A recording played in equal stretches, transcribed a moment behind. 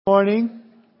Morning.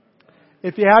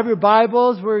 If you have your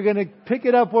Bibles, we're going to pick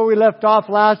it up where we left off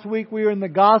last week. We were in the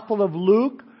Gospel of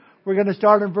Luke. We're going to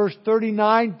start in verse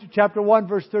 39, chapter 1,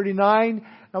 verse 39,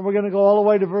 and we're going to go all the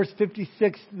way to verse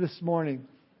 56 this morning.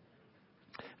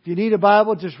 If you need a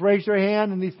Bible, just raise your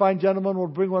hand, and these fine gentlemen will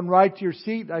bring one right to your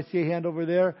seat. I see a hand over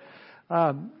there.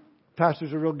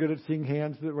 Pastors are real good at seeing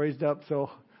hands that raised up, so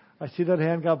I see that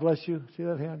hand. God bless you. See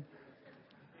that hand?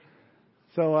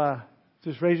 So,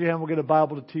 just raise your hand. We'll get a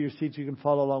Bible to your seat. You can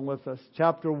follow along with us.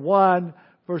 Chapter 1,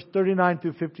 verse 39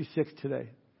 through 56 today.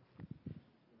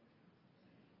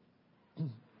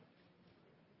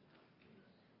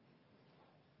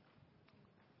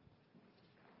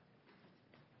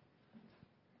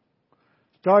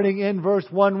 Starting in verse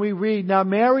 1, we read, "Now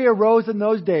Mary arose in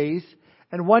those days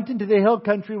and went into the hill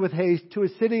country with haste to a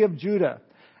city of Judah,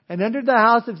 and entered the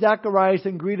house of Zacharias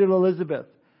and greeted Elizabeth.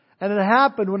 And it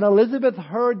happened when Elizabeth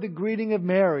heard the greeting of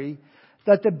Mary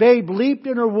that the babe leaped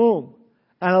in her womb,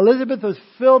 and Elizabeth was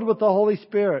filled with the Holy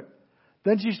Spirit.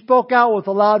 Then she spoke out with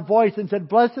a loud voice and said,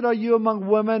 'Blessed are you among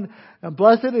women, and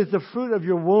blessed is the fruit of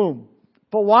your womb.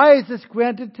 But why is this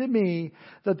granted to me,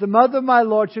 that the mother of my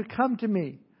Lord should come to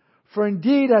me? For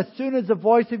indeed, as soon as the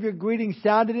voice of your greeting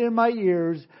sounded in my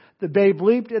ears, the babe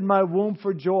leaped in my womb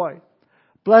for joy.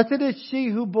 Blessed is she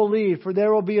who believed, for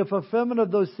there will be a fulfillment of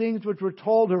those things which were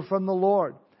told her from the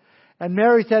Lord.' And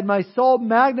Mary said, 'My soul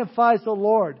magnifies the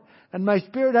Lord, and my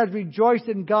spirit has rejoiced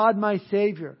in God my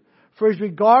Savior. For He has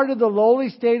regarded the lowly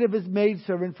state of His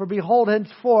maidservant. For behold,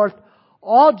 henceforth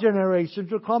all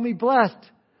generations will call me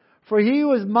blessed. For He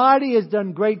who is mighty has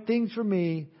done great things for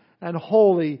me, and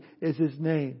holy is His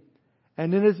name.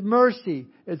 And in His mercy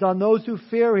is on those who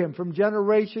fear Him from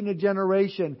generation to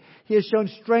generation. He has shown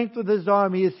strength with His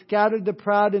arm. He has scattered the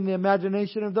proud in the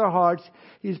imagination of their hearts.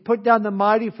 He has put down the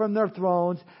mighty from their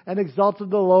thrones and exalted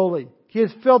the lowly. He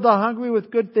has filled the hungry with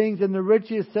good things, and the rich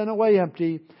He has sent away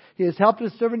empty. He has helped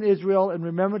His servant Israel in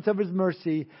remembrance of His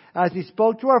mercy, as He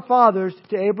spoke to our fathers,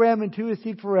 to Abraham and to his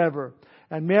seed forever.'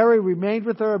 And Mary remained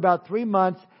with her about 3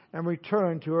 months and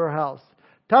returned to her house."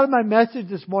 The title of my message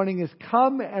this morning is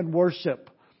 "Come and Worship."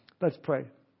 Let's pray.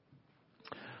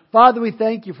 Father, we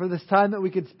thank You for this time that we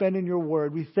could spend in Your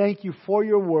Word. We thank You for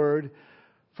Your Word.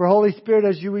 For Holy Spirit,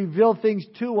 as You reveal things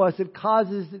to us, it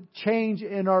causes change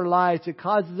in our lives. It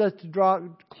causes us to draw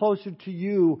closer to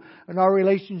You and our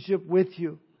relationship with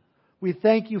You. We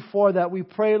thank You for that. We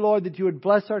pray, Lord, that You would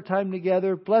bless our time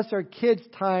together. Bless our kids'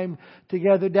 time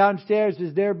together downstairs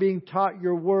as they're being taught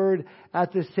Your Word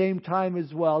at the same time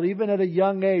as well. Even at a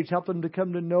young age, help them to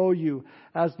come to know You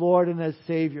as Lord and as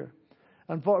Savior.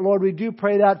 And Lord, we do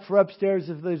pray that for upstairs.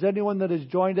 If there's anyone that has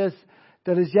joined us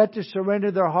that is yet to surrender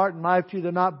their heart and life to You,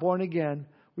 they're not born again,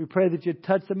 we pray that You'd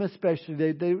touch them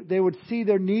especially. They would see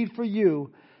their need for You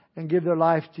and give their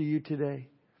life to You today.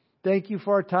 Thank You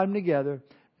for our time together.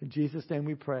 In Jesus' name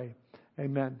we pray.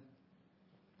 Amen.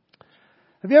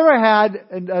 Have you ever had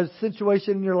a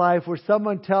situation in your life where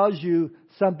someone tells you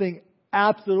something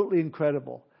absolutely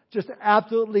incredible? Just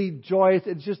absolutely joyous.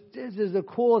 This is the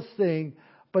coolest thing.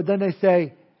 But then they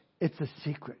say, it's a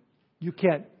secret. You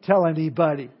can't tell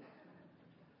anybody.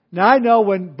 Now I know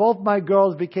when both my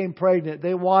girls became pregnant,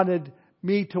 they wanted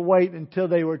me to wait until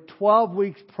they were 12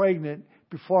 weeks pregnant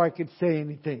before I could say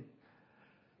anything.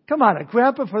 Come on,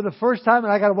 Grandpa, for the first time,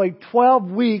 and I got to wait 12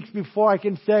 weeks before I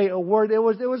can say a word. It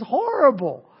was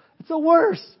horrible. It's the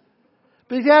worst.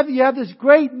 Because you have this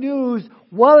great news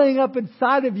welling up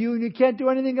inside of you, and you can't do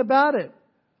anything about it.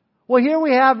 Well, here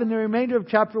we have in the remainder of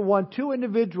chapter 1, 2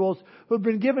 individuals who have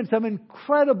been given some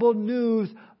incredible news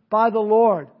by the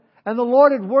Lord. And the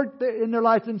Lord had worked in their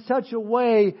lives in such a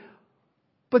way,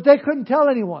 but they couldn't tell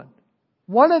anyone.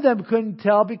 One of them couldn't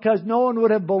tell because no one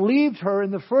would have believed her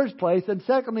in the first place. And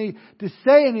secondly, to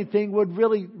say anything would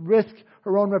really risk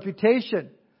her own reputation.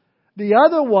 The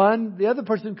other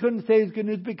person couldn't say his good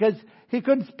news because he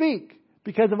couldn't speak.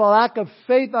 Because of a lack of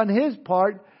faith on his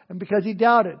part and because he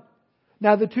doubted.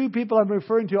 Now the two people I'm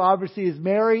referring to obviously is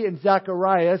Mary and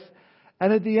Zacharias.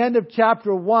 And at the end of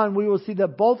chapter 1, we will see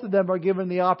that both of them are given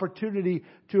the opportunity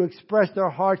to express their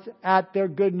hearts at their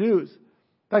good news.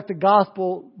 In fact,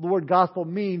 the word gospel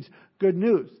means good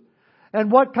news. And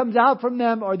what comes out from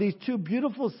them are these two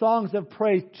beautiful songs of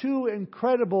praise, two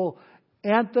incredible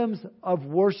anthems of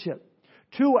worship,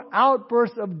 two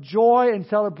outbursts of joy and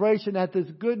celebration at this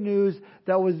good news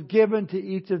that was given to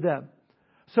each of them.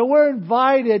 So we're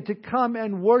invited to come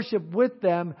and worship with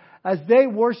them as they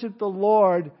worship the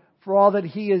Lord for all that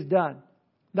He has done.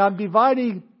 Now I'm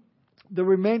dividing the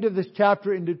remainder of this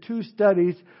chapter into two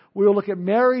studies. We will look at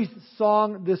Mary's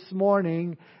song this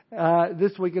morning,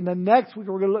 this week, and then next week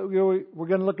we're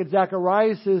going to look at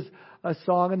Zacharias'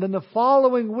 song, and then the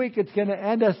following week it's going to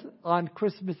end us on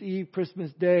Christmas Eve,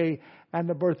 Christmas Day, and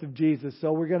the birth of Jesus.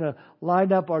 So we're going to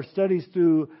line up our studies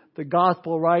through the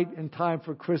gospel right in time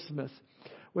for Christmas.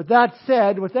 With that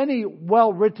said, with any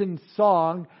well-written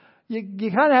song, you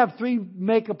kind of have three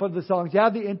makeup of the songs. You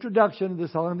have the introduction of the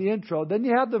song, the intro. Then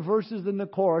you have the verses and the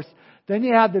chorus. Then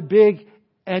you have the big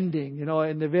ending,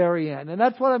 in the very end. And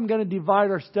that's what I'm going to divide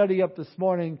our study up this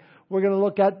morning. We're going to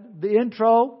look at the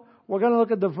intro. We're going to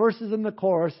look at the verses and the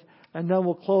chorus. And then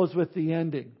we'll close with the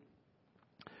ending.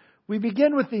 We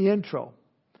begin with the intro.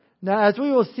 Now, as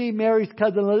we will see, Mary's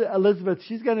cousin Elizabeth,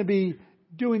 she's going to be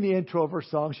doing the intro of her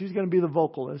song. She's going to be the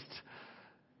vocalist.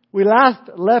 We last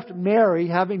left Mary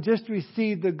having just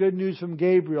received the good news from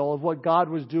Gabriel of what God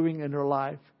was doing in her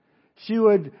life. She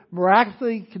would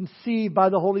miraculously conceive by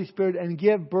the Holy Spirit and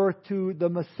give birth to the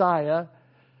Messiah.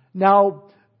 Now,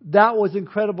 that was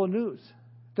incredible news.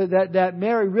 That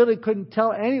Mary really couldn't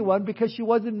tell anyone because she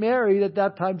wasn't married at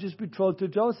that time, just betrothed to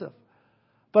Joseph.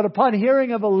 But upon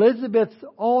hearing of Elizabeth's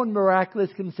own miraculous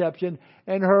conception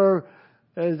and her,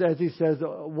 as he says,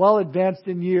 well advanced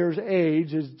in years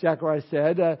age, as Zacharias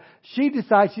said, she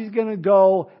decides she's going to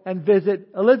go and visit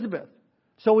Elizabeth.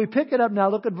 So we pick it up now.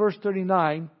 Look at verse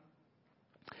 39.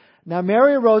 Now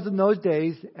Mary arose in those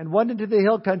days and went into the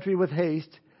hill country with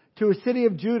haste to a city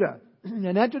of Judah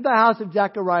and entered the house of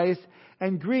Zacharias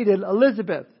and greeted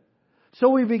Elizabeth. So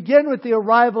we begin with the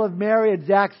arrival of Mary at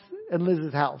Zach's and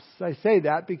Liz's house. I say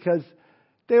that because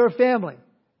they were family.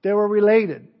 They were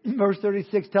related. Verse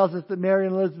 36 tells us that Mary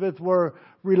and Elizabeth were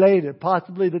related,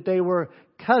 possibly that they were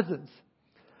cousins.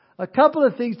 A couple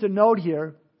of things to note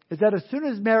here is that as soon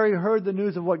as Mary heard the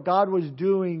news of what God was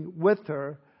doing with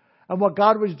her and what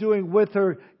God was doing with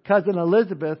her cousin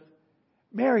Elizabeth,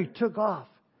 Mary took off.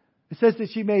 It says that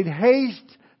she made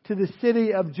haste to the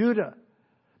city of Judah.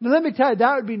 Now let me tell you,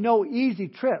 that would be no easy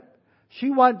trip. She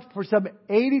went for some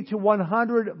 80 to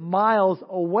 100 miles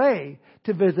away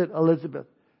to visit Elizabeth.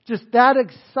 Just that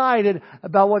excited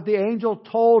about what the angel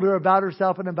told her about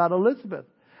herself and about Elizabeth.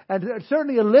 And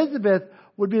certainly Elizabeth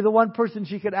would be the one person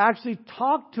she could actually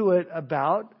talk to it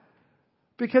about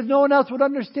because no one else would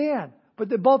understand. But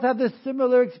they both have this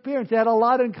similar experience. They had a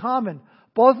lot in common.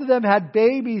 Both of them had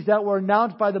babies that were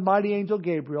announced by the mighty angel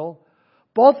Gabriel.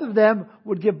 Both of them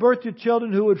would give birth to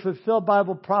children who would fulfill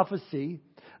Bible prophecy.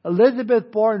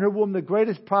 Elizabeth bore in her womb the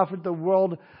greatest prophet the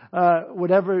world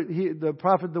would ever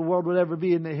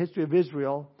be in the history of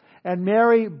Israel. And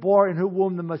Mary bore in her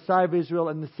womb the Messiah of Israel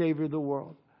and the Savior of the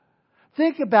world.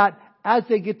 Think about, as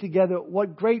they get together,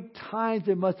 what great times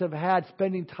they must have had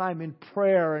spending time in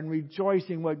prayer and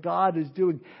rejoicing what God is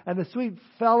doing and the sweet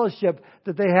fellowship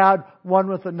that they had one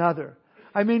with another.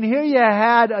 I mean, here you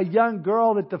had a young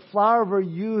girl at the flower of her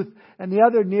youth and the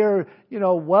other near,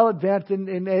 well advanced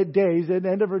in days, at the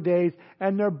end of her days.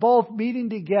 And they're both meeting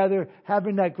together,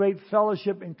 having that great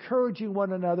fellowship, encouraging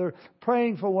one another,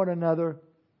 praying for one another,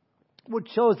 which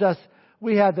shows us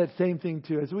we have that same thing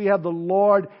too. As we have the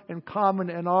Lord in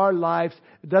common in our lives,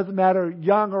 it doesn't matter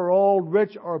young or old,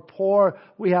 rich or poor.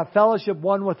 We have fellowship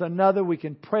one with another. We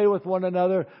can pray with one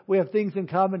another. We have things in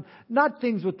common. Not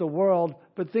things with the world,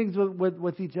 but things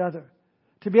with each other.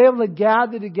 To be able to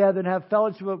gather together and have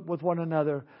fellowship with one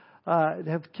another,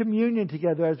 have communion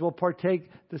together as we'll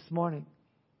partake this morning.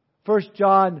 1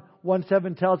 John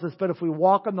 1:7 tells us, but if we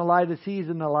walk in the light as He is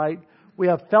in the light, we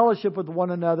have fellowship with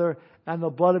one another, and the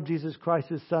blood of Jesus Christ,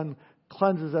 His Son,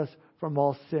 cleanses us from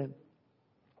all sin.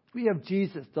 We have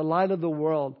Jesus, the light of the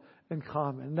world, in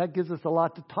common. And that gives us a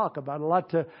lot to talk about, a lot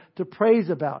to praise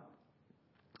about.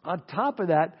 On top of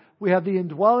that, we have the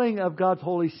indwelling of God's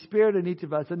Holy Spirit in each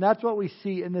of us. And that's what we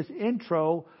see in this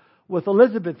intro with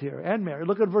Elizabeth here and Mary.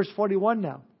 Look at verse 41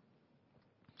 now.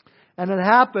 And it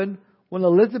happened when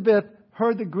Elizabeth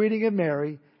heard the greeting of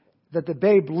Mary that the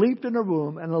babe leaped in her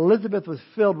womb, and Elizabeth was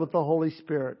filled with the Holy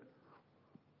Spirit.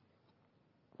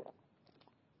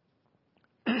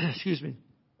 Excuse me.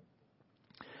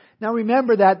 Now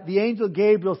remember that the angel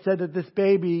Gabriel said that this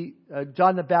baby,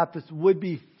 John the Baptist, would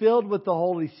be filled with the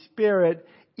Holy Spirit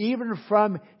even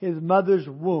from his mother's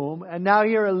womb. And now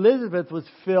here Elizabeth was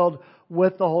filled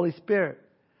with the Holy Spirit.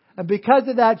 And because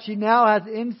of that, she now has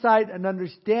insight and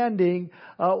understanding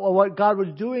of what God was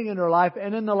doing in her life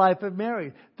and in the life of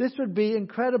Mary. This would be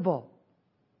incredible.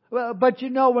 But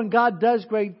when God does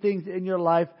great things in your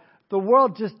life, the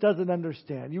world just doesn't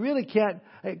understand. You really can't.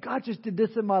 Hey, God just did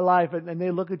this in my life, and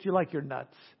they look at you like you're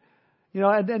nuts.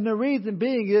 And the reason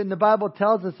being, and the Bible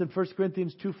tells us in 1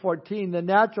 Corinthians 2:14, the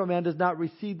natural man does not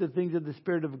receive the things of the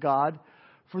Spirit of God,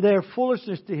 for they are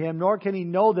foolishness to him, nor can he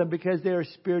know them because they are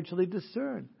spiritually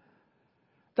discerned.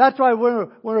 That's why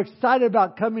we're excited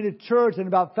about coming to church and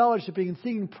about fellowshipping and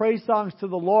singing praise songs to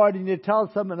the Lord. And you tell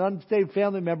an unsaved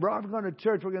family member, I'm going to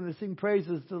church, we're going to sing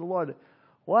praises to the Lord.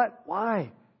 What?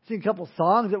 Why? Sing a couple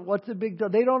songs? What's the big deal?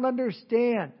 They don't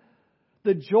understand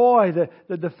the joy,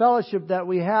 the fellowship that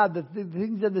we have, the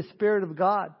things in the Spirit of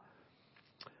God.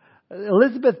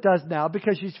 Elizabeth does now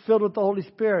because she's filled with the Holy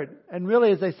Spirit. And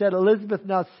really, as I said, Elizabeth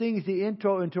now sings the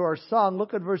intro into our song.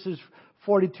 Look at verses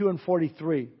 42 and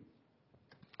 43.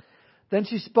 Then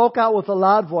she spoke out with a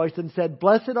loud voice and said,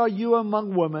 Blessed are you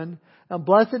among women, and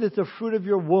blessed is the fruit of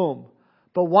your womb.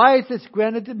 But why is this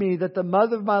granted to me that the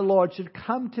mother of my Lord should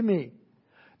come to me?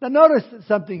 Now notice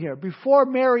something here. Before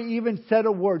Mary even said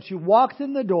a word, she walks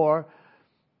in the door.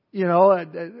 She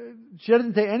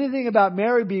doesn't say anything about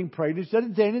Mary being pregnant. She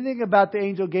doesn't say anything about the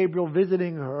angel Gabriel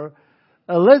visiting her.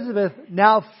 Elizabeth,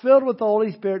 now filled with the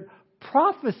Holy Spirit,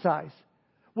 prophesies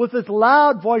with this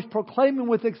loud voice, proclaiming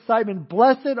with excitement,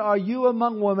 Blessed are you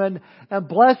among women, and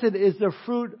blessed is the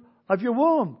fruit of your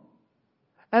womb.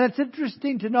 And it's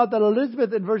interesting to note that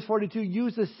Elizabeth in verse 42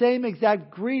 used the same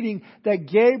exact greeting that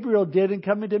Gabriel did in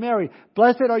coming to Mary.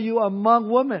 Blessed are you among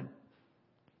women.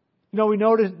 We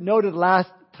noted last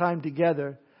time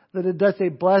together that it does say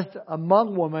blessed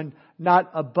among women,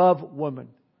 not above women.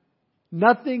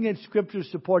 Nothing in Scripture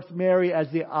supports Mary as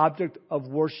the object of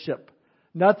worship.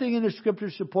 Nothing in the Scripture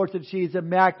supports that she is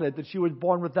immaculate, that she was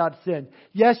born without sin.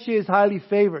 Yes, she is highly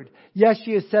favored. Yes,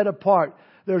 she is set apart.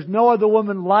 There's no other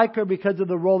woman like her because of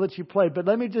the role that she played. But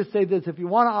let me just say this. If you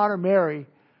want to honor Mary,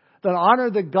 then honor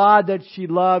the God that she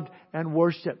loved and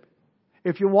worshiped.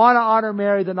 If you want to honor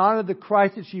Mary, then honor the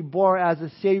Christ that she bore as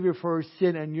a Savior for her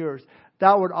sin and yours.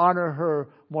 That would honor her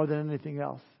more than anything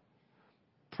else.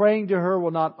 Praying to her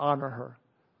will not honor her.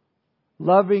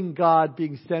 Loving God,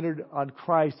 being centered on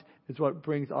Christ, is what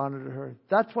brings honor to her.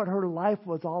 That's what her life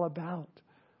was all about.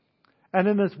 And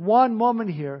in this one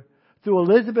moment here, through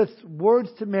Elizabeth's words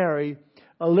to Mary,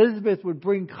 Elizabeth would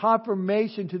bring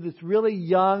confirmation to this really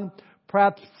young,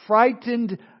 perhaps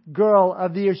frightened girl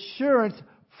of the assurance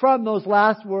from those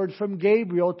last words from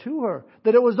Gabriel to her,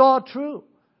 that it was all true.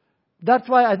 That's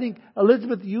why I think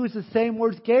Elizabeth used the same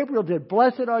words Gabriel did.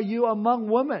 Blessed are you among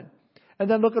women. And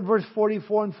then look at verse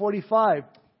 44 and 45.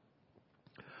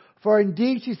 For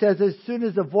indeed, she says, as soon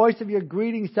as the voice of your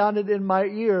greeting sounded in my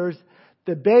ears,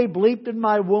 the babe leaped in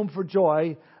my womb for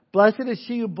joy. Blessed is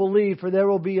she who believed, for there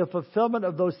will be a fulfillment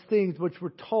of those things which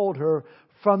were told her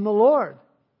from the Lord.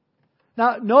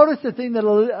 Now, notice the thing that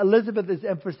Elizabeth is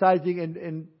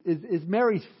emphasizing is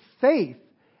Mary's faith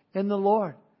in the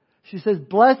Lord. She says,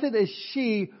 blessed is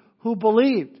she who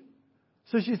believed.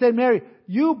 So she said, Mary,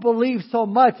 you believe so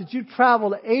much that you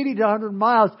traveled 80 to 100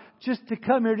 miles just to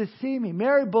come here to see me.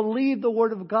 Mary believed the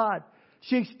Word of God.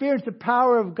 She experienced the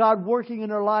power of God working in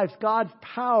her life. God's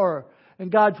power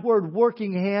and God's Word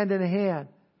working hand in hand.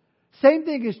 Same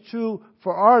thing is true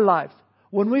for our lives.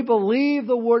 When we believe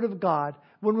the Word of God,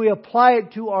 when we apply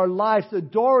it to our lives, the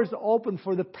door is open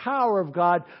for the power of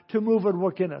God to move and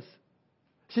work in us.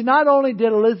 See, not only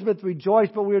did Elizabeth rejoice,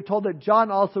 but we are told that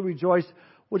John also rejoiced,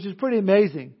 which is pretty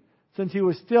amazing, since he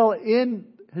was still in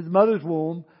his mother's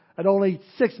womb at only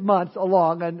 6 months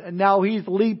along, and now he's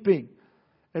leaping.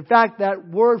 In fact, that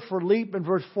word for leap in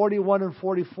verse 41 and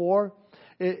 44,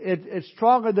 it's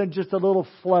stronger than just a little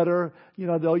flutter.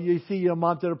 Though you see your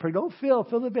moms that are pregnant, feel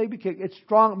the baby kick. It's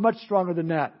strong, much stronger than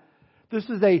that. This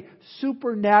is a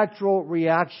supernatural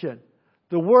reaction.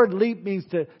 The word leap means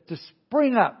to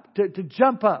spring up, to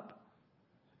jump up.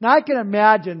 Now I can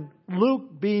imagine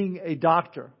Luke being a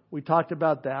doctor. We talked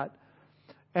about that.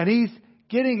 And he's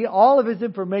getting all of his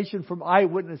information from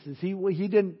eyewitnesses. He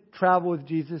didn't travel with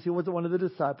Jesus. He wasn't one of the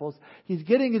disciples. He's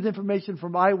getting his information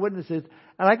from eyewitnesses.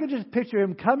 And I can just picture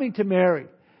him coming to Mary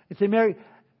and say, Mary,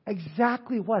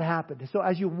 exactly what happened. So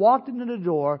as you walked into the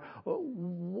door,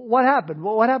 what happened?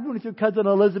 What happened with your cousin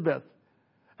Elizabeth?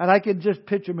 And I can just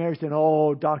picture Mary saying,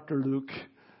 oh, Dr. Luke,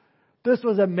 this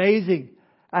was amazing.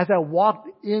 As I walked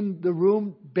in the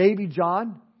room, baby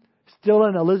John, still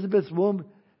in Elizabeth's womb,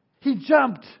 he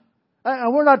jumped.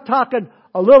 And we're not talking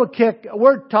a little kick.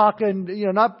 We're talking,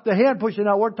 not the hand pushing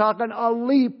out. We're talking a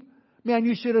leap. Man,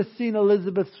 you should have seen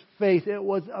Elizabeth's face. It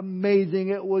was amazing.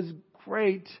 It was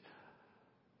great.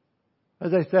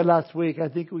 As I said last week, I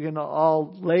think we can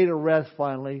all lay to rest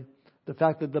finally the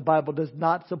fact that the Bible does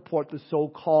not support the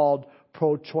so-called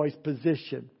pro-choice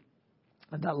position.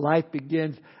 And that life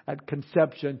begins at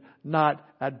conception, not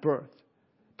at birth.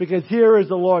 Because here is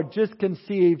the Lord just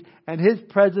conceived, and His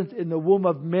presence in the womb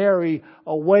of Mary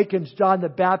awakens John the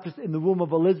Baptist in the womb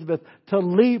of Elizabeth to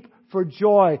leap for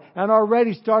joy, and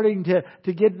already starting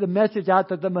to get the message out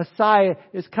that the Messiah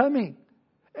is coming.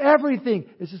 Everything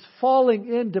is just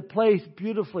falling into place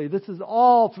beautifully. This is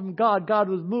all from God. God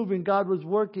was moving. God was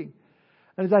working.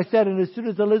 And as I said, and as soon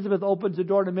as Elizabeth opens the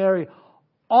door to Mary,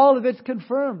 all of it's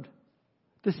confirmed.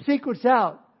 The secret's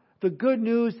out. The good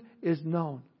news is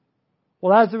known.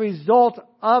 Well, as a result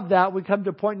of that, we come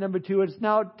to point number 2. It's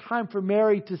now time for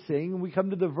Mary to sing. We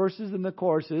come to the verses and the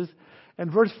choruses.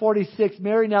 And verse 46,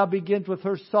 Mary now begins with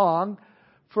her song.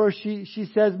 First, she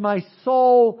says, "My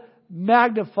soul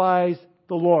magnifies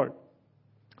the Lord."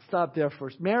 Stop there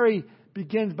first. Mary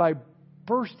begins by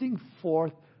bursting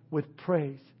forth with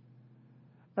praise.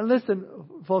 And listen,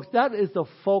 folks, that is the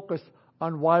focus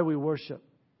on why we worship.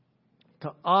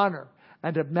 To honor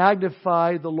and to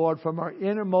magnify the Lord from our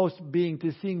innermost being,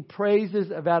 to sing praises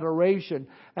of adoration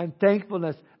and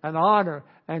thankfulness and honor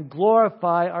and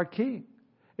glorify our King.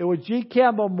 It was G.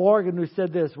 Campbell Morgan who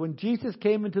said this: "When Jesus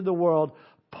came into the world,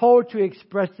 poetry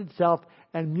expressed itself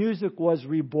and music was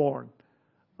reborn."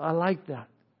 I like that.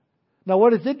 Now,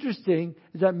 what is interesting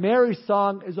is that Mary's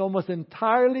song is almost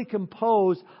entirely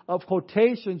composed of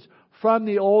quotations from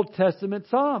the Old Testament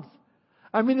Psalms.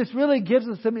 I mean, this really gives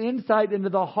us some insight into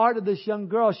the heart of this young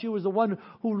girl. She was the one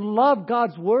who loved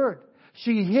God's Word.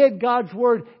 She hid God's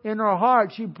Word in her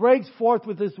heart. She breaks forth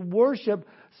with this worship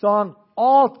song,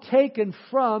 all taken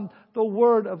from the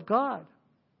Word of God.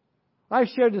 I've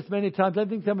shared this many times. I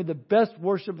think some of the best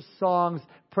worship songs,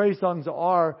 praise songs that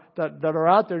are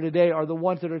out there today are the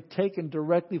ones that are taken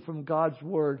directly from God's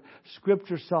Word,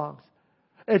 Scripture songs.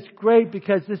 It's great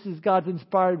because this is God's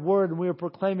inspired Word and we are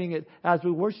proclaiming it as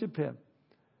we worship Him.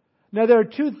 Now, there are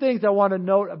two things I want to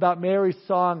note about Mary's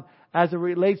song as it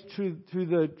relates to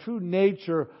the true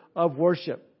nature of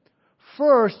worship.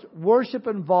 First, worship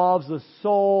involves the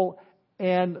soul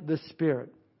and the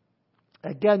spirit.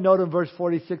 Again, note in verse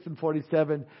 46 and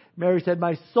 47, Mary said,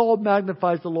 "My soul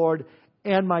magnifies the Lord,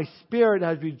 and my spirit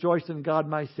has rejoiced in God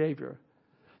my Savior."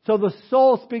 So the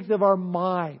soul speaks of our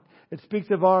mind. It speaks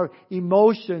of our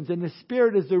emotions, and the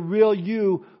spirit is the real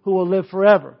you who will live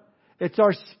forever. It's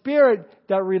our spirit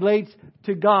that relates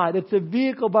to God. It's a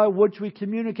vehicle by which we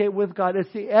communicate with God.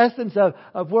 It's the essence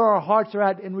of where our hearts are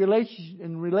at in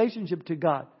relationship to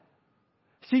God.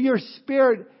 See, your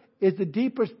spirit is the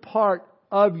deepest part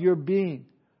of your being.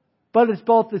 But it's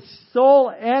both the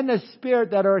soul and the spirit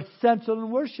that are essential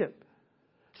in worship.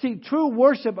 See, true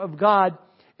worship of God,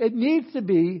 it needs to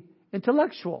be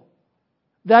intellectual.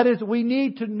 That is, we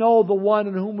need to know the one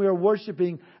in whom we are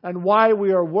worshiping and why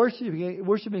we are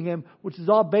worshiping Him, which is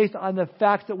all based on the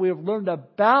facts that we have learned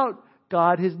about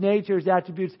God, His nature, His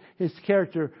attributes, His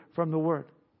character from the Word.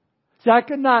 See, I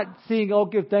could not sing, "Oh,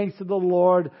 give thanks to the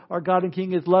Lord, our God and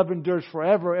King, His love endures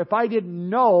forever," if I didn't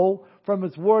know from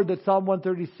His Word that Psalm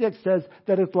 136 says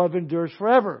that His love endures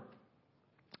forever.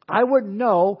 I wouldn't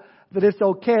know that it's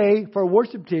okay for a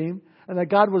worship team and that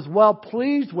God was well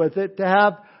pleased with it to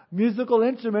have musical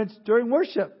instruments during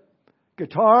worship.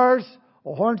 Guitars,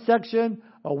 a horn section,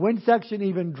 a wind section,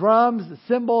 even drums,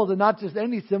 cymbals, and not just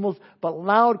any cymbals, but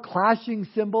loud clashing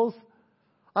cymbals.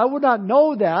 I would not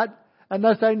know that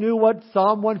unless I knew what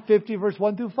Psalm 150 verse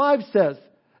 1 through 5 says.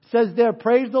 It says there,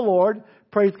 "Praise the Lord,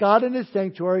 praise God in His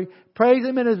sanctuary, praise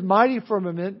Him in His mighty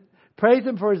firmament, praise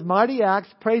Him for His mighty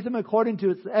acts, praise Him according to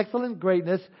His excellent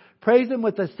greatness, praise Him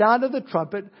with the sound of the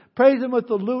trumpet, praise Him with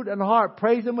the lute and harp,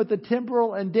 praise Him with the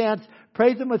timbrel and dance,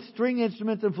 praise Him with string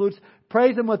instruments and flutes,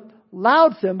 praise Him with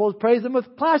loud cymbals, praise Him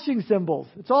with clashing cymbals."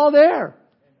 It's all there.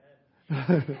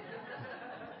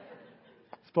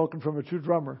 Spoken from a true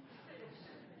drummer.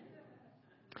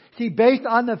 See, based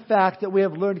on the facts that we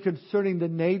have learned concerning the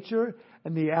nature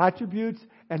and the attributes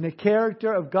and the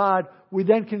character of God, we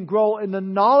then can grow in the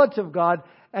knowledge of God,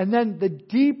 and then the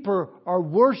deeper our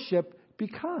worship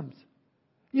becomes.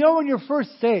 You know, when you're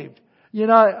first saved,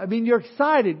 you're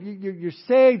excited. You're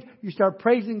saved. You start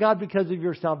praising God because of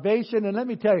your salvation. And let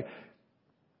me tell you,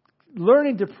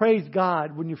 learning to praise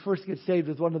God when you first get saved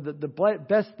is one of the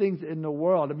best things in the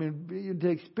world. I mean, to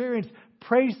experience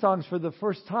praise songs for the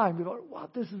first time, you go, "Wow,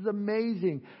 this is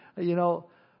amazing."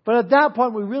 But at that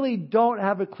point, we really don't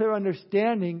have a clear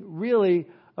understanding, really,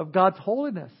 of God's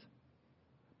holiness.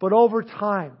 But over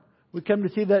time, we come to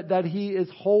see that He is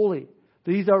holy,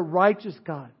 that He's a righteous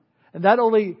God. And that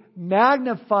only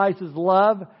magnifies His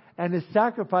love and His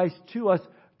sacrifice to us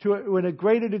in a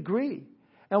greater degree.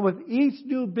 And with each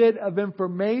new bit of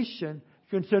information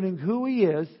concerning who He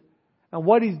is and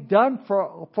what He's done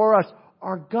for us,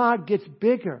 our God gets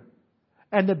bigger.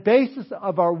 And the basis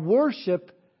of our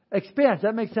worship expands.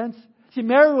 That makes sense? See,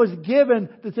 Mary was given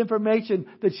this information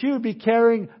that she would be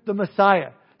carrying the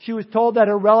Messiah. She was told that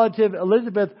her relative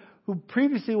Elizabeth, who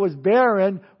previously was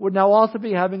barren, would now also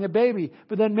be having a baby.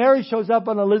 But then Mary shows up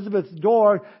on Elizabeth's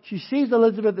door. She sees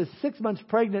Elizabeth is 6 months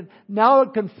pregnant. Now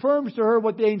it confirms to her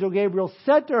what the angel Gabriel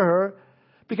said to her.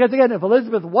 Because again, if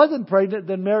Elizabeth wasn't pregnant,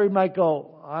 then Mary might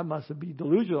go, I must be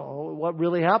delusional. What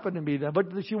really happened to me then? But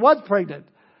she was pregnant.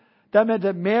 That meant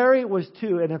that Mary was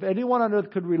too. And if anyone on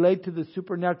earth could relate to the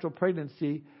supernatural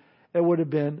pregnancy, it would have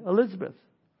been Elizabeth.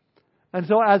 And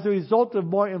so as a result of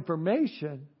more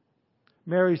information,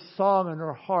 Mary's song in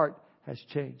her heart has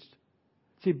changed.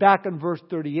 See, back in verse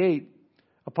 38,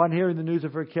 upon hearing the news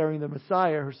of her carrying the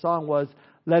Messiah, her song was,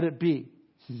 let it be.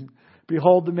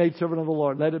 Behold the maidservant of the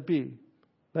Lord. Let it be.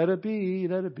 Let it be,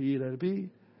 let it be, let it be.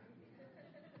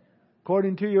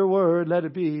 According to your word, let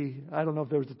it be. I don't know if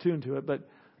there was a tune to it, but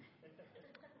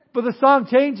the song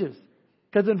changes.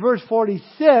 Because in verse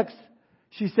 46,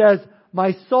 she says,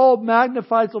 my soul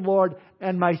magnifies the Lord,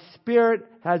 and my spirit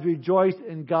has rejoiced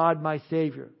in God my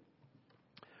Savior.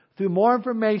 Through more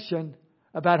information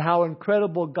about how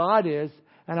incredible God is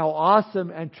and how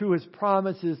awesome and true His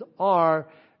promises are,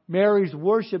 Mary's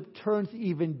worship turns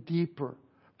even deeper,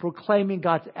 proclaiming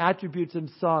God's attributes in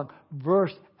song,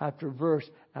 verse after verse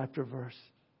after verse.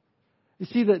 You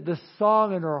see that the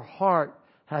song in her heart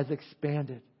has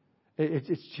expanded.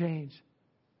 It's changed.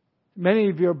 Many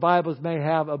of your Bibles may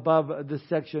have above this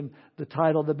section the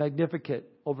title, The Magnificat,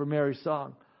 over Mary's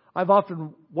song. I've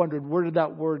often wondered, where did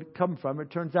that word come from?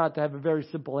 It turns out to have a very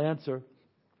simple answer.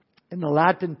 In the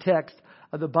Latin text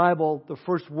of the Bible, the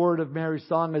first word of Mary's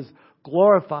song is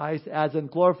glorifies, as in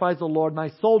glorifies the Lord, my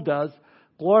soul does.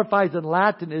 Glorifies in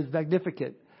Latin is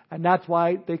Magnificat, and that's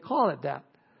why they call it that.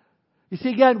 You see,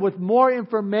 again, with more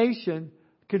information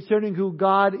concerning who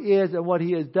God is and what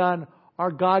He has done,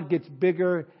 our God gets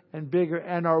bigger and bigger,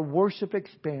 and our worship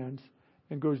expands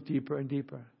and goes deeper and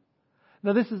deeper.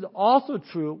 Now, this is also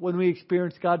true when we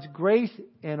experience God's grace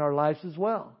in our lives as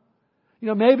well. You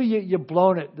know, maybe you've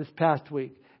blown it this past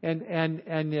week, and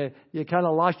you kind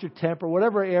of lost your temper,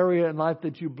 whatever area in life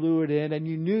that you blew it in, and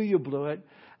you knew you blew it,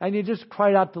 and you just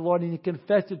cried out to the Lord and you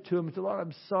confessed it to Him and said, Lord,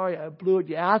 I'm sorry, I blew it.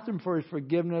 You asked Him for His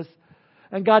forgiveness,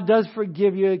 and God does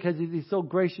forgive you because He's so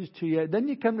gracious to you. Then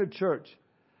you come to church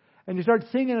and you start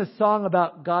singing a song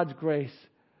about God's grace,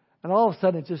 and all of a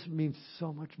sudden it just means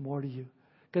so much more to you.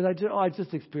 Because I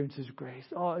just experienced His grace.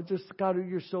 God,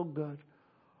 you're so good.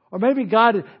 Or maybe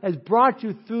God has brought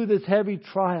you through this heavy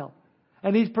trial,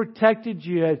 and He's protected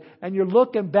you, and you're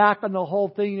looking back on the whole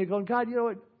thing, and you're going, God, you know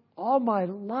what? All my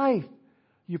life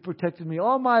You protected me.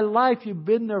 All my life You've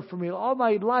been there for me. All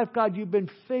my life, God, You've been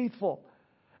faithful.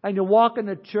 And you walk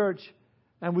into church,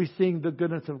 and we sing the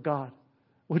goodness of God,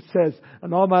 which says,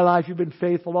 and all my life You've been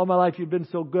faithful. All my life You've been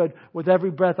so good. With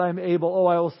every breath I am able,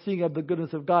 I will sing of the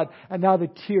goodness of God. And now the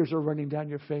tears are running down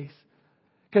your face.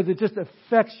 Because it just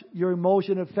affects your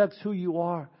emotion, affects who you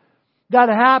are. That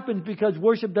happens because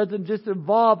worship doesn't just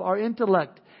involve our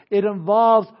intellect. It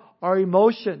involves our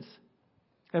emotions.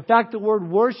 In fact, the word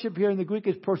worship here in the Greek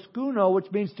is proskuno,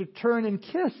 which means to turn and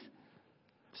kiss.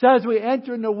 So as we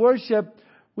enter into worship,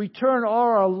 we turn all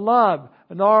our love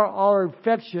and all our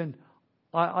affection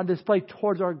on display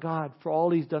towards our God for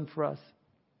all He's done for us.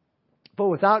 But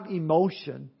without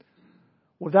emotion,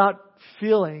 without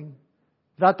feeling,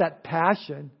 without that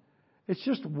passion, it's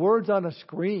just words on a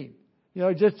screen. You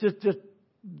know, just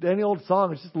any old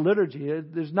song. It's just liturgy.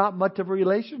 There's not much of a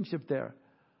relationship there.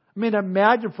 I mean,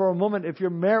 imagine for a moment if your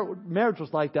marriage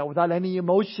was like that, without any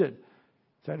emotion.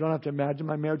 So I don't have to imagine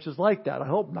my marriage is like that. I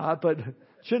hope not, but it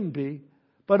shouldn't be.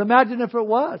 But imagine if it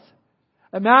was.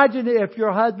 Imagine if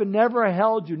your husband never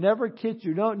held you, never kissed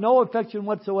you, no affection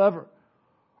whatsoever.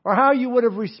 Or how you would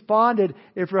have responded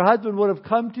if your husband would have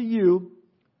come to you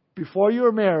before you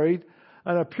were married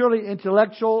in a purely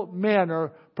intellectual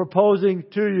manner proposing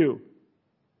to you.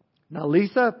 Now,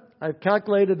 Lisa, I've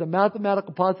calculated the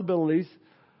mathematical possibilities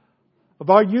of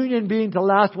our union being to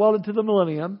last well into the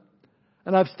millennium.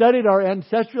 And I've studied our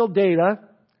ancestral data,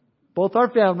 both our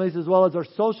families as well as our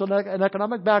social and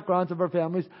economic backgrounds of our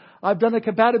families. I've done a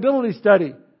compatibility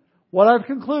study. What I've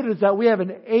concluded is that we have an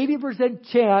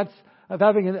 80% chance of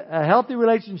having a healthy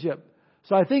relationship.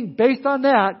 So I think based on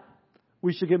that,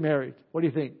 we should get married. What do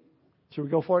you think? Should we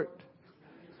go for it?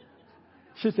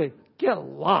 Should say, get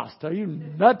lost. Are you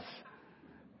nuts?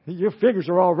 Your figures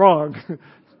are all wrong.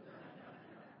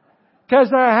 Because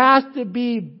there has to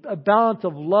be a balance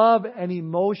of love and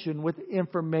emotion with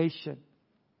information.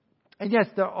 And yes,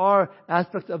 there are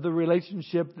aspects of the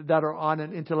relationship that are on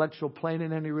an intellectual plane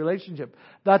in any relationship.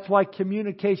 That's why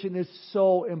communication is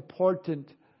so important.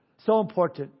 So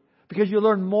important. because you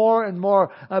learn more and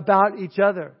more about each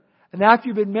other. And after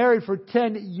you've been married for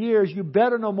 10 years, you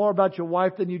better know more about your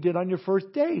wife than you did on your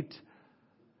first date.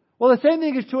 Well, the same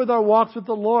thing is true with our walks with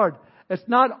the Lord. It's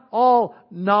not all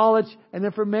knowledge and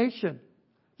information.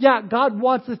 Yeah, God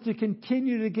wants us to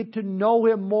continue to get to know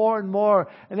Him more and more.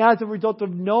 And as a result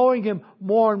of knowing Him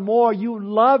more and more, you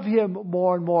love Him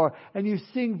more and more. And you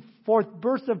sing forth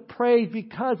bursts of praise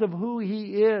because of who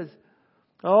He is.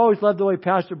 I always love the way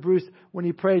Pastor Bruce, when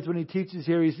he prays, when he teaches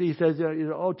here, he says,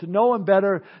 to know Him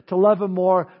better, to love Him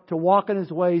more, to walk in His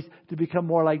ways, to become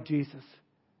more like Jesus.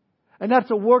 And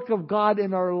that's a work of God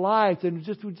in our lives. And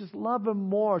we just love Him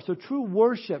more. So true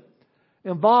worship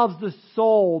involves the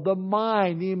soul, the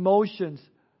mind, the emotions,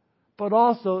 but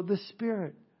also the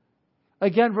spirit.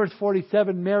 Again, verse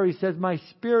 47, Mary says, my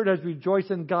spirit has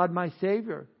rejoiced in God my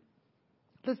Savior.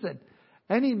 Listen,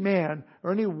 any man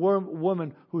or any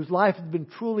woman whose life has been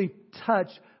truly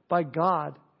touched by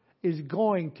God is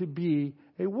going to be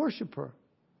a worshiper.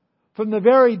 From the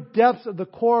very depths of the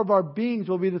core of our beings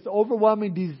will be this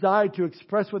overwhelming desire to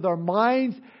express with our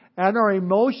minds and our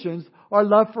emotions our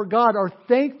love for God, our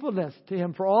thankfulness to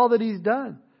Him for all that He's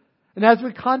done. And as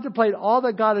we contemplate all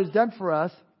that God has done for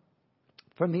us,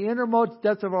 from the innermost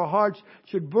depths of our hearts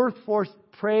should birth forth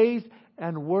praise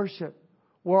and worship,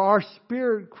 where our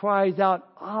spirit cries out,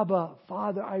 Abba,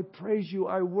 Father, I praise You,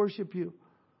 I worship You.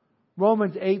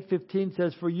 Romans 8:15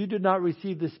 says, for you did not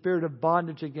receive the spirit of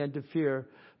bondage again to fear,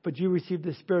 but you received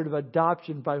the spirit of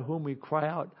adoption by whom we cry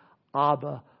out,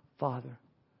 Abba, Father.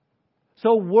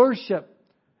 So worship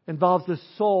involves the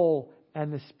soul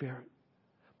and the spirit.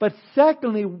 But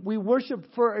secondly, we worship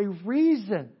for a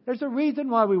reason. There's a reason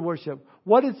why we worship.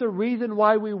 What is the reason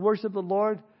why we worship the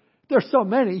Lord? There's so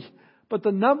many, but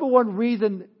the number one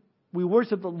reason we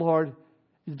worship the Lord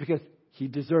is because He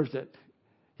deserves it.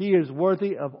 He is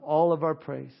worthy of all of our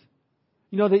praise.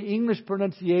 You know, the English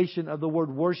pronunciation of the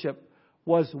word worship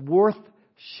was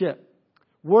worth-ship.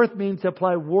 Worth means to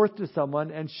apply worth to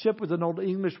someone, and ship is an Old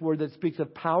English word that speaks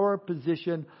of power,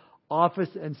 position, office,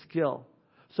 and skill.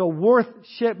 So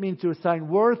worth-ship means to assign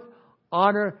worth,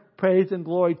 honor, praise, and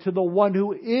glory to the one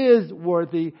who is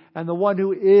worthy and the one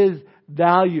who is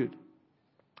valued.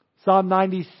 Psalm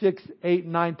 96, 8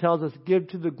 and 9 tells us, give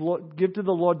to the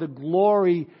Lord the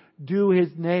glory due His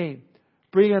name.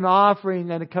 Bring an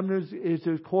offering and come to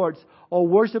His courts. Oh,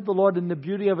 worship the Lord in the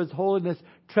beauty of His holiness.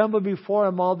 Tremble before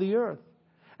Him, all the earth.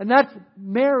 And that's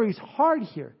Mary's heart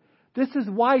here. This is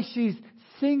why she's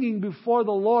singing before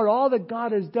the Lord all that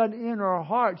God has done in her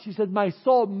heart. She says, my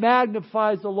soul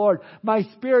magnifies the Lord. My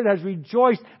spirit has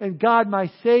rejoiced in God my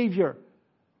Savior.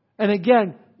 And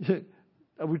again,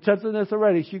 we touched on this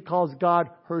already. She calls God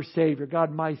her Savior.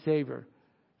 God my Savior.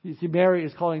 You see, Mary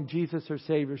is calling Jesus her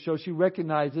Savior. So she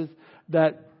recognizes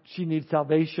that she needs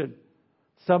salvation.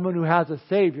 Someone who has a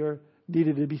Savior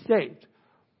needed to be saved.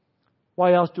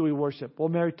 Why else do we worship? Well,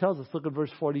 Mary tells us. Look at verse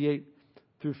 48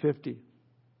 through 50.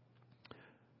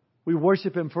 We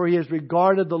worship Him for He has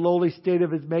regarded the lowly state of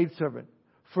His maidservant.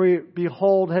 For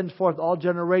behold, henceforth all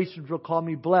generations will call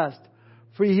me blessed.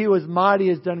 For He who is mighty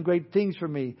has done great things for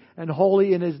me, and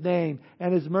holy in His name,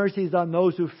 and His mercy is on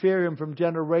those who fear Him from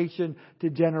generation to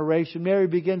generation. Mary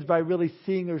begins by really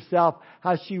seeing herself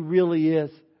how she really is.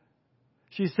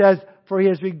 She says, for He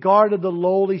has regarded the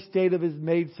lowly state of His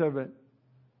maidservant.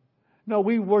 No,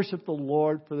 we worship the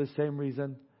Lord for the same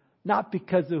reason. Not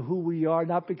because of who we are,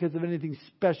 not because of anything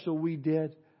special we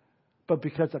did, but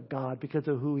because of God, because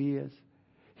of who He is.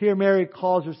 Here Mary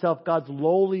calls herself God's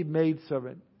lowly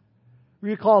maidservant.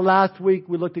 Recall last week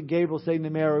we looked at Gabriel saying to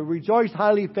Mary, rejoice,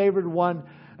 highly favored one.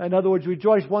 In other words,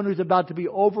 rejoice, one who's about to be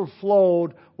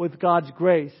overflowed with God's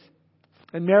grace.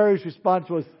 And Mary's response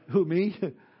was, who, me?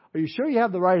 Are you sure you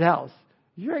have the right house?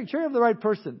 Are you sure you have the right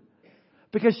person?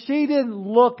 Because she didn't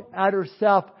look at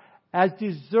herself as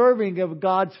deserving of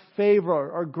God's favor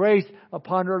or grace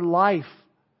upon her life,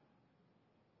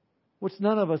 which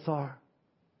none of us are.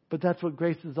 But that's what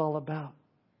grace is all about.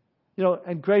 You know,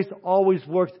 and grace always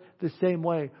works the same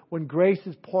way. When grace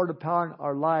is poured upon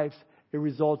our lives, it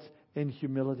results in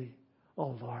humility.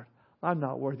 Oh, Lord, I'm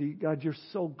not worthy. God, You're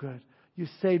so good. You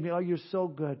saved me. Oh, You're so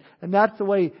good. And that's the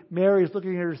way Mary is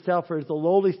looking at herself as the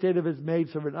lowly state of His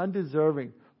maidservant,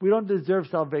 undeserving. We don't deserve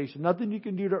salvation. Nothing you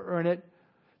can do to earn it.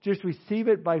 Just receive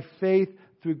it by faith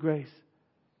through grace.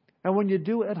 And when you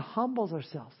do, it humbles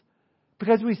ourselves.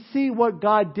 Because we see what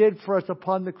God did for us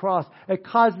upon the cross. It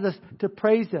causes us to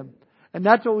praise Him. And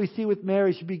that's what we see with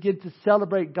Mary. She begins to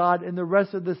celebrate God in the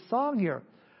rest of this song here.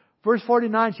 Verse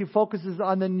 49, she focuses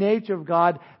on the nature of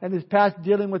God and His past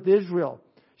dealing with Israel.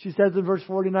 She says in verse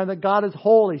 49 that God is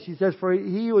holy. She says, for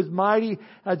He who is mighty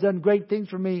has done great things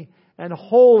for me, and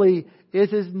holy is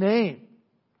His name.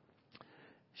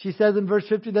 She says in verse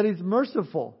 50 that He's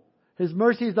merciful. His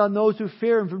mercy is on those who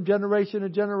fear Him from generation to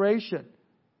generation.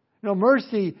 You know,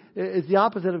 mercy is the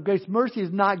opposite of grace. Mercy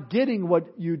is not getting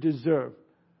what you deserve.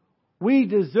 We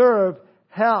deserve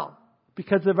hell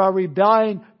because of our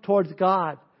rebellion towards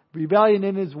God, rebellion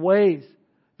in His ways.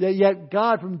 Yet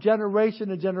God from generation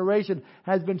to generation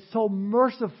has been so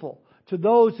merciful to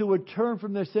those who would turn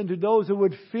from their sin, to those who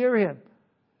would fear Him.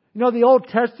 You know, the Old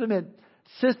Testament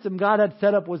system God had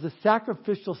set up was a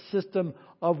sacrificial system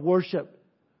of worship,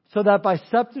 so that by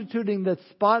substituting the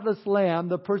spotless lamb,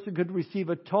 the person could receive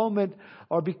atonement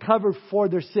or be covered for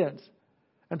their sins.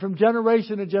 And from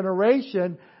generation to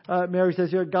generation, Mary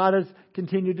says here, God has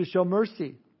continued to show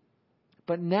mercy.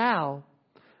 But now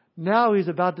He's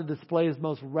about to display His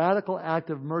most radical act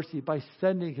of mercy by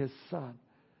sending His Son,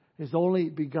 His only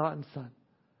begotten Son.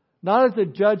 Not as a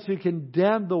judge who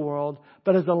condemned the world,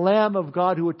 but as a Lamb of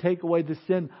God who would take away the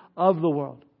sin of the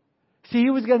world. See, He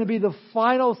was going to be the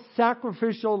final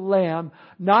sacrificial lamb,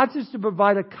 not just to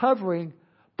provide a covering,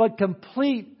 but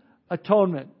complete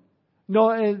atonement.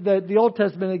 No, in the Old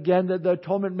Testament, again, the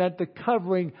atonement meant the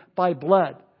covering by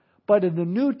blood. But in the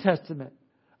New Testament,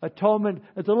 atonement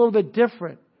is a little bit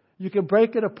different. You can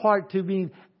break it apart to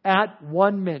mean at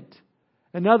one-ment.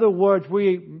 In other words,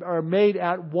 we are made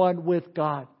at one with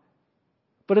God.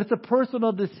 But it's a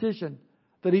personal decision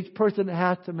that each person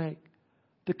has to make.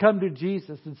 To come to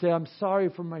Jesus and say, I'm sorry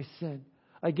for my sin.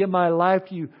 I give my life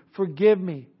to You. Forgive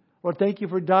me. Or thank You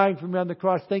for dying for me on the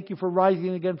cross. Thank You for rising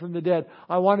again from the dead.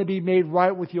 I want to be made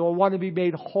right with You. I want to be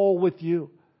made whole with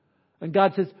You. And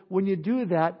God says, when you do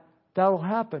that, that will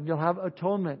happen. You'll have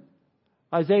atonement.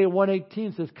 Isaiah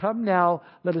 1:18 says, come now,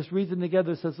 let us reason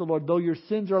together, says the Lord. Though your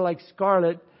sins are like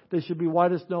scarlet, they shall be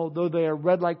white as snow. Though they are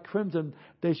red like crimson,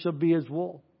 they shall be as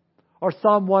wool. Or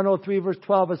Psalm 103 verse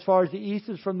 12, as far as the east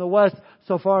is from the west,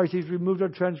 so far as He's removed our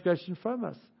transgression from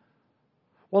us.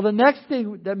 Well, the next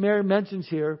thing that Mary mentions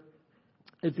here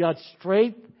is God's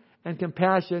strength and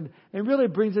compassion, and really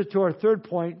brings us to our third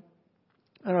point,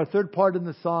 and our third part in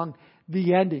the song,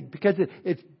 the ending. Because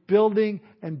it's building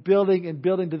and building and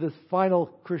building to this final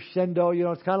crescendo. You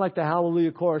know, it's kind of like the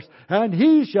Hallelujah chorus. And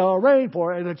He shall reign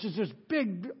for it. And it's just this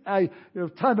big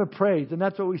time of praise. And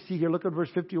that's what we see here. Look at verse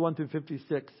 51 through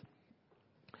 56.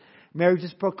 Mary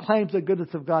just proclaims the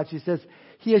goodness of God. She says,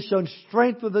 He has shown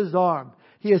strength with His arm.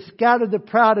 He has scattered the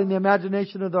proud in the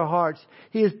imagination of their hearts.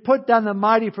 He has put down the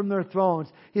mighty from their thrones.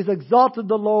 He has exalted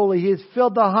the lowly. He has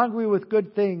filled the hungry with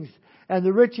good things, and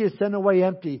the rich He has sent away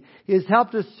empty. He has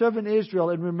helped His servant Israel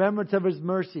in remembrance of His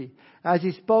mercy, as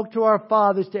He spoke to our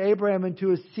fathers, to Abraham, and to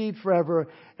his seed forever.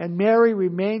 And Mary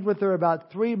remained with her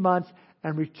about 3 months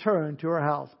and returned to her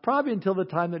house. Probably until the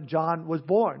time that John was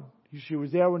born. She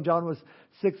was there when John was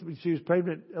 6. She was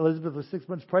pregnant. Elizabeth was 6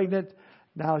 months pregnant.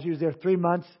 Now she was there 3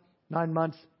 months, 9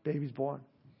 months, baby's born.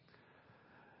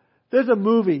 There's a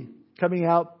movie coming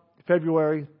out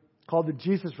February called The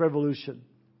Jesus Revolution.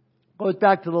 It goes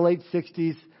back to the late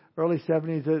 60s, early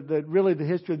 70s. Really the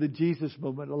history of the Jesus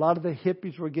movement. A lot of the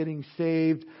hippies were getting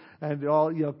saved and they're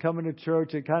all coming to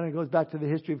church. It kind of goes back to the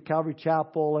history of Calvary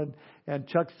Chapel and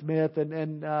Chuck Smith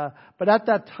but at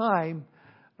that time,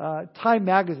 Time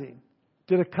Magazine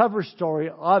did a cover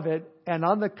story of it, and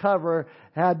on the cover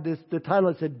had the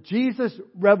title that said Jesus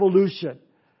Revolution,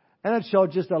 and it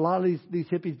showed just a lot of these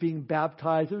hippies being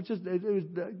baptized. It was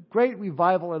a great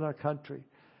revival in our country,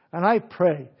 and I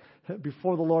pray that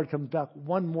before the Lord comes back,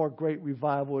 one more great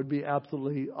revival would be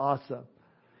absolutely awesome.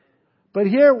 But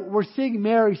here we're seeing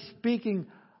Mary speaking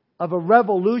of a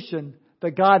revolution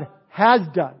that God has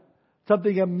done,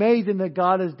 something amazing that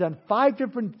God has done. 5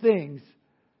 different things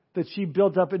that she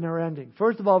built up in her ending.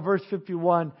 First of all, verse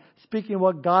 51, speaking of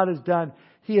what God has done,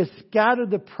 He has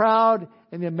scattered the proud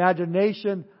in the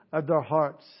imagination of their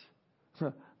hearts.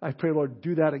 I pray, Lord,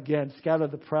 do that again. Scatter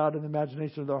the proud in the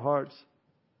imagination of their hearts.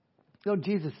 You know,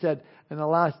 Jesus said in the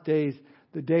last days,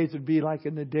 the days would be like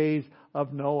in the days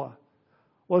of Noah.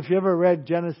 Well, if you ever read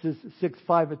Genesis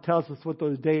 6:5, it tells us what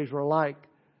those days were like.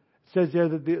 It says there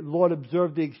that the Lord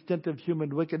observed the extent of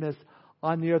human wickedness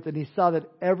on the earth, and He saw that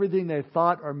everything they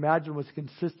thought or imagined was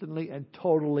consistently and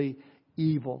totally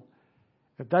evil.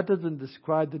 If that doesn't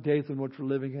describe the days in which we're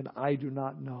living in, I do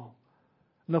not know.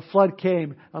 And the flood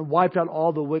came and wiped out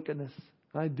all the wickedness.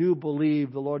 And I do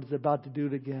believe the Lord is about to do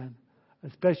it again.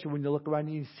 Especially when you look around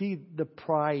and you see the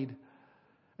pride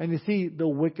and you see the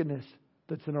wickedness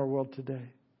that's in our world today.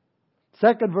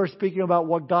 Second verse, speaking about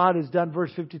what God has done,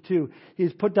 verse 52. He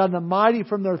has put down the mighty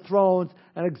from their thrones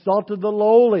and exalted the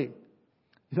lowly.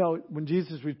 You know, when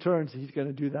Jesus returns, He's going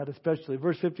to do that especially.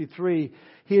 Verse 53,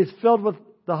 He has filled with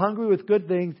the hungry with good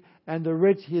things, and the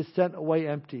rich He has sent away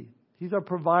empty. He's our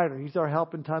provider. He's our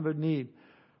help in time of need.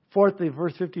 Fourthly,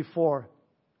 verse 54,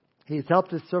 He has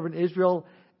helped His servant Israel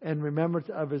in remembrance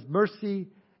of His mercy.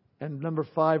 And number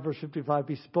 5, verse 55,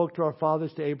 He spoke to our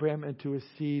fathers, to Abraham, and to his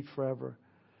seed forever.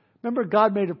 Remember,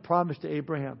 God made a promise to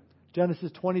Abraham.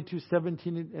 Genesis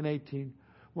 22:17 and 18.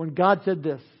 When God said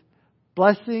this,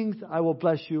 blessings I will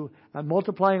bless you, and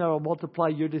multiplying I will multiply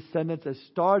your descendants as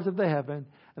stars of the heaven,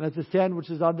 and as the sand which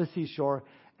is on the seashore.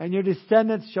 And your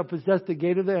descendants shall possess the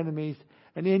gate of their enemies.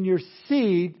 And in your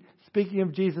seed, speaking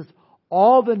of Jesus,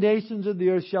 all the nations of the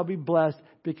earth shall be blessed,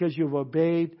 because you have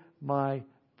obeyed my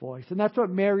voice. And that's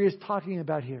what Mary is talking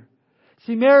about here.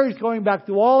 See, Mary is going back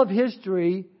through all of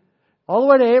history, all the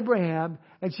way to Abraham,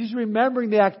 and she's remembering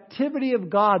the activity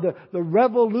of God, the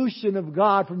revolution of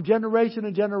God from generation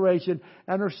to generation.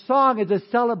 And her song is a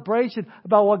celebration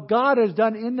about what God has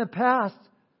done in the past.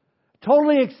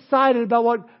 Totally excited about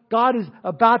what God is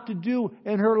about to do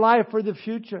in her life for the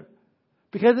future.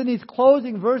 Because in these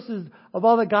closing verses of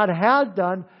all that God has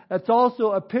done, it's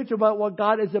also a picture about what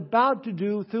God is about to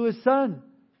do through His Son.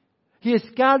 He has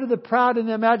scattered the proud in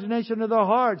the imagination of their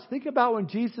hearts. Think about when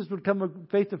Jesus would come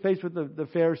face to face with the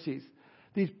Pharisees,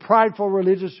 these prideful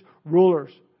religious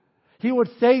rulers. He would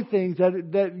say things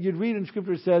that you'd read in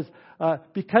Scripture says,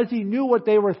 because He knew what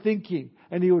they were thinking.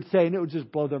 And He would say, and it would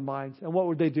just blow their minds. And what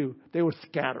would they do? They would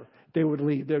scatter. They would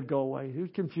leave. They'd go away. He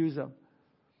would confuse them.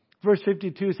 Verse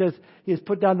 52 says, He has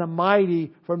put down the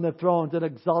mighty from the thrones and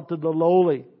exalted the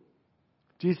lowly.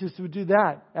 Jesus would do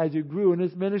that as He grew in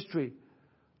His ministry.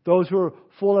 Those who are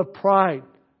full of pride,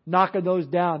 knocking those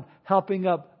down, helping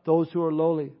up those who are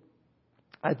lowly.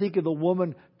 I think of the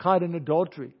woman caught in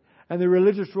adultery. And the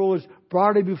religious rulers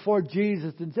brought her before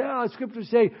Jesus and said, Scriptures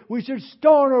say we should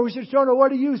stone her. We should stone her.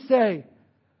 What do you say?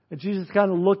 And Jesus kind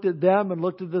of looked at them and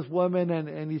looked at this woman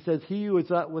and He says, He who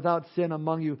is without sin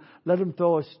among you, let him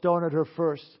throw a stone at her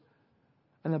first.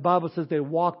 And the Bible says they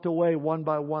walked away one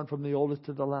by one from the oldest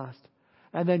to the last.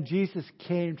 And then Jesus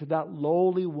came to that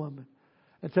lowly woman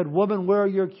and said, Woman, where are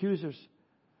your accusers?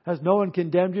 Has no one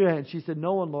condemned you? And she said,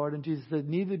 No one, Lord. And Jesus said,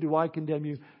 Neither do I condemn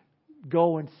you.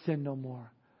 Go and sin no more.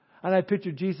 And I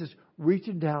picture Jesus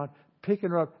reaching down, picking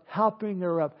her up, helping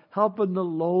the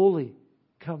lowly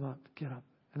come up, get up.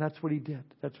 And that's what He did.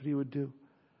 That's what He would do.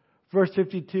 Verse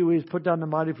 52, He has put down the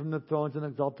mighty from the thrones and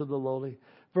exalted the lowly.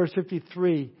 Verse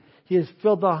 53, He has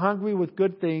filled the hungry with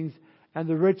good things, and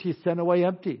the rich He sent away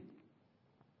empty.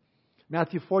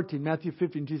 Matthew 14, Matthew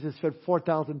 15, Jesus fed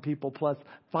 4,000 people plus,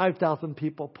 5,000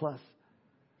 people plus.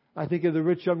 I think of the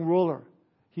rich young ruler.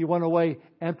 He went away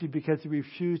empty because he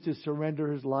refused to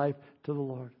surrender his life to the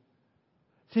Lord.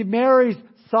 See, Mary's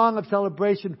song of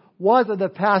celebration was of the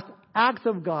past acts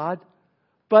of God,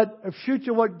 but a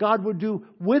future what God would do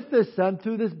with the Son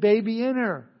through this baby in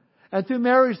her. And through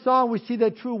Mary's song, we see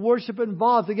that true worship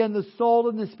involves, again, the soul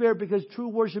and the spirit, because true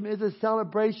worship is a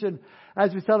celebration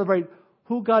as we celebrate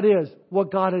who God is,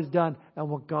 what God has done, and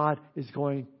what God is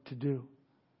going to do.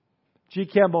 G.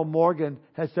 Campbell Morgan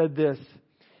has said this,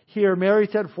 Here Mary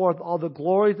set forth all the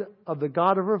glories of the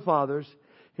God of her fathers,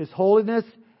 His holiness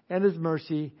and His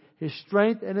mercy, His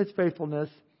strength and His faithfulness,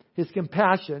 His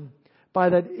compassion. By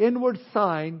that inward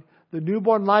sign, the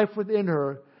newborn life within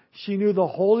her, she knew the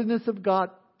holiness of God,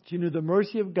 she knew the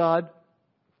mercy of God,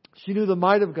 she knew the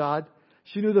might of God,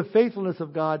 she knew the faithfulness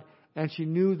of God, and she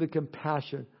knew the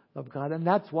compassion of God. And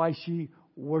that's why she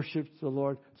worships the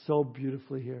Lord so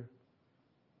beautifully here.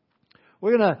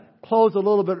 We're going to close a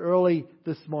little bit early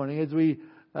this morning as we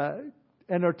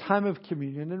end our time of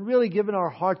communion and really giving our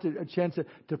hearts a chance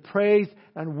to praise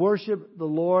and worship the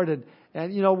Lord.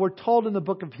 And you know, we're told in the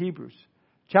book of Hebrews,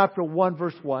 chapter 1,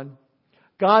 verse 1,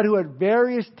 God who at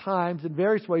various times in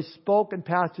various ways spoke and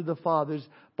passed to the fathers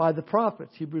by the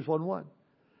prophets, Hebrews 1:1.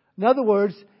 In other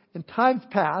words, in times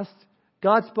past,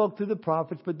 God spoke through the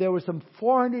prophets, but there was some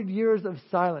 400 years of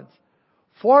silence.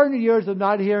 400 years of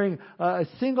not hearing a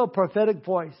single prophetic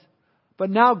voice. But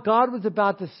now God was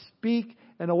about to speak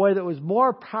in a way that was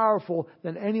more powerful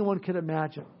than anyone could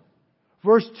imagine.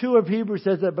 Verse 2 of Hebrews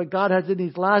says that, but God has in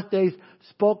these last days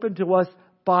spoken to us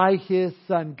by His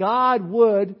Son. God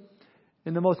would,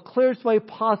 in the most clearest way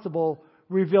possible,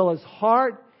 reveal His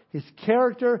heart, His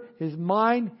character, His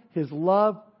mind, His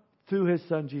love through His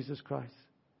Son, Jesus Christ.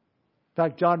 In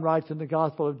fact, John writes in the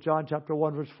Gospel of John, chapter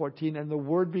 1, verse 14, and the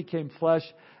Word became flesh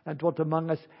and dwelt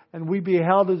among us, and we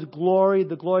beheld His glory.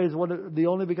 The glory is one of the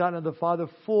only begotten of the Father,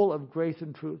 full of grace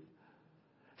and truth.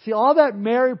 See, all that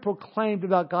Mary proclaimed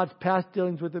about God's past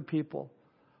dealings with the people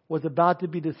was about to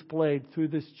be displayed through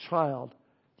this child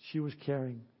she was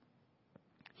carrying.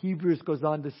 Hebrews goes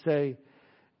on to say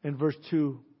in verse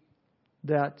 2,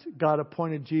 that God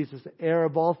appointed Jesus, the heir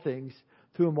of all things,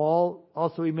 through whom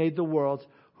also He made the worlds,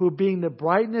 who being the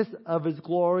brightness of His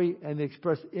glory and the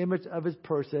express image of His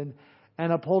person,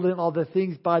 and upholding all the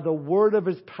things by the word of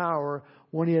His power,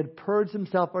 when He had purged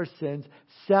Himself our sins,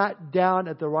 sat down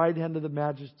at the right hand of the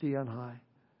Majesty on high.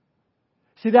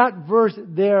 See that verse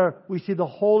there, we see the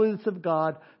holiness of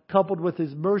God coupled with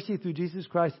His mercy through Jesus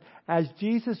Christ, as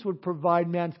Jesus would provide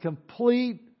man's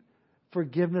complete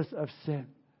forgiveness of sin.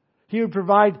 He would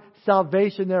provide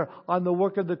salvation there on the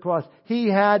work of the cross. He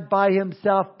had by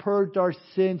Himself purged our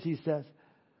sins, He says.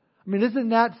 I mean, isn't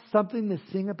that something to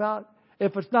sing about?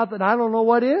 If it's not, then I don't know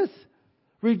what is.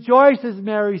 Rejoice, as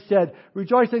Mary said.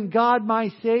 Rejoice in God, my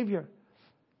Savior.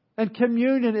 And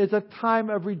communion is a time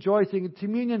of rejoicing.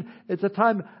 Communion is a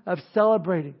time of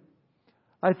celebrating.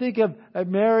 I think of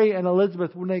Mary and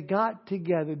Elizabeth. When they got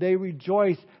together, they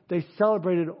rejoiced. They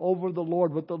celebrated over the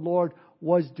Lord, what the Lord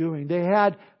was doing. They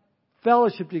had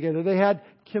fellowship together. They had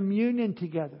communion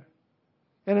together.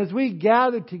 And as we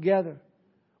gather together,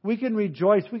 we can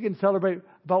rejoice. We can celebrate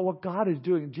about what God is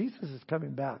doing. Jesus is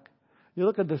coming back. You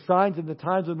look at the signs and the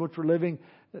times in which we're living,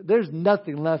 there's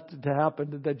nothing left to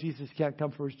happen that Jesus can't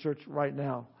come for His church right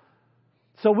now.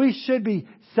 So we should be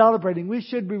celebrating. We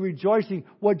should be rejoicing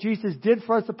what Jesus did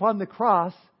for us upon the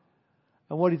cross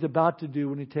and what He's about to do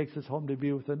when He takes us home to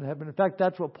be with Him in heaven. In fact,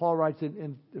 that's what Paul writes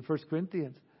in 1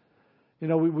 Corinthians. You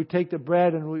know, we take the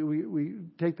bread and we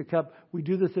take the cup. We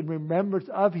do this in remembrance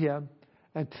of Him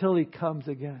until He comes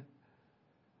again.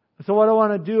 So what I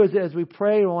want to do is, as we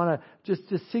pray, I want to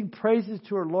just sing praises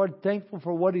to our Lord, thankful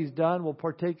for what He's done. We'll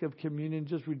partake of communion,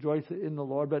 just rejoice in the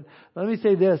Lord. But let me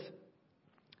say this.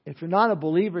 If you're not a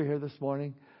believer here this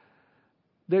morning,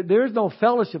 there is no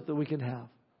fellowship that we can have.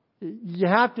 You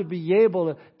have to be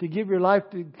able to give your life,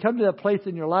 to come to that place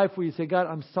in your life where you say, God,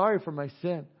 I'm sorry for my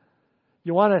sin.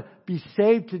 You want to be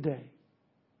saved today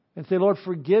and say, Lord,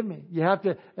 forgive me. You have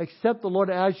to accept the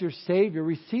Lord as your Savior.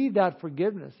 Receive that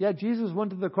forgiveness. Yeah, Jesus went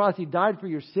to the cross. He died for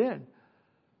your sin.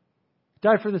 He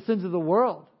died for the sins of the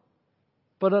world.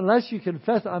 But unless you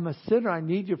confess, I'm a sinner, I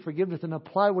need your forgiveness, and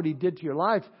apply what He did to your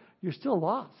life, you're still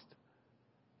lost.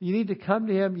 You need to come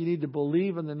to Him. You need to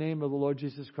believe in the name of the Lord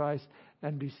Jesus Christ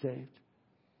and be saved.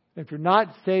 If you're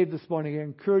not saved this morning, I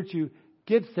encourage you,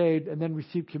 get saved and then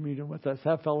receive communion with us.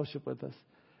 Have fellowship with us.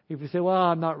 If you say, well,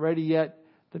 I'm not ready yet,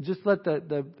 then just let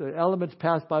the elements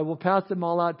pass by. We'll pass them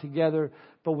all out together,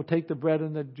 but we'll take the bread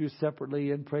and the juice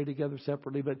separately and pray together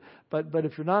separately. But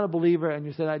if you're not a believer and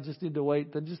you say, I just need to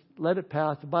wait, then just let it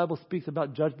pass. The Bible speaks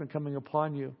about judgment coming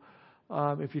upon you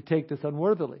if you take this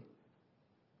unworthily.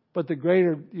 But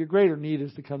your greater need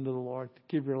is to come to the Lord, to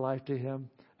give your life to Him.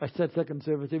 I said second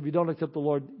service, if you don't accept the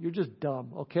Lord, you're just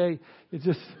dumb, okay? It's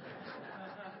just,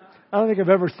 I don't think I've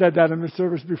ever said that in the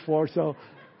service before, so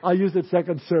I'll use it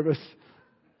second service.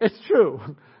 It's true.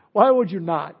 Why would you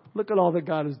not? Look at all that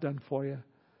God has done for you.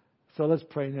 So let's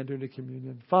pray and enter into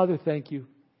communion. Father, thank You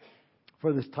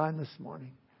for this time this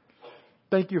morning.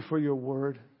 Thank You for Your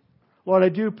word. Lord, I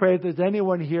do pray if there's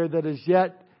anyone here that is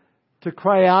yet to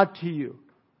cry out to You,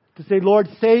 to say, Lord,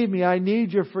 save me. I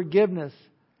need Your forgiveness.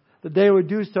 That they would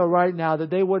do so right now.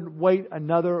 That they wouldn't wait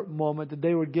another moment. That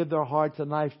they would give their hearts and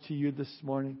life to You this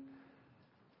morning.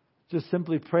 Just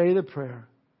simply pray the prayer.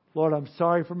 Lord, I'm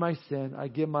sorry for my sin. I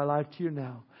give my life to You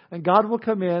now. And God will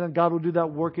come in and God will do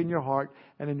that work in your heart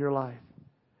and in your life.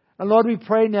 And Lord, we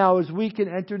pray now as we can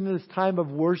enter into this time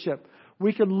of worship.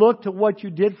 We can look to what You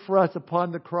did for us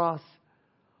upon the cross.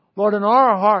 Lord, in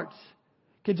our hearts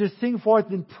can just sing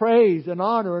forth in praise and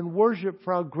honor and worship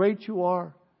for how great You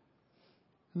are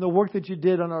and the work that You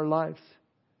did on our lives.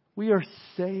 We are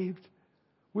saved.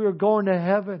 We are going to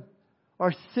heaven.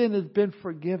 Our sin has been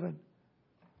forgiven.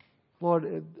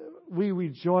 Lord, we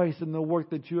rejoice in the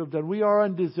work that You have done. We are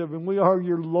undeserving. We are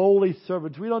Your lowly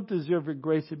servants. We don't deserve Your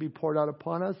grace to be poured out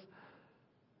upon us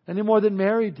any more than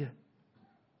Mary did.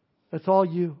 That's all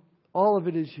You. All of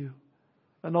it is You.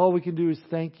 And all we can do is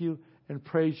thank You and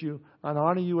praise You and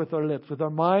honor You with our lips, with our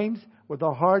minds, with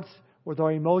our hearts, with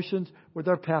our emotions, with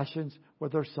our passions,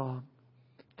 with our song.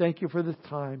 Thank You for this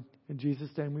time. In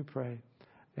Jesus' name we pray.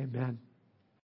 Amen.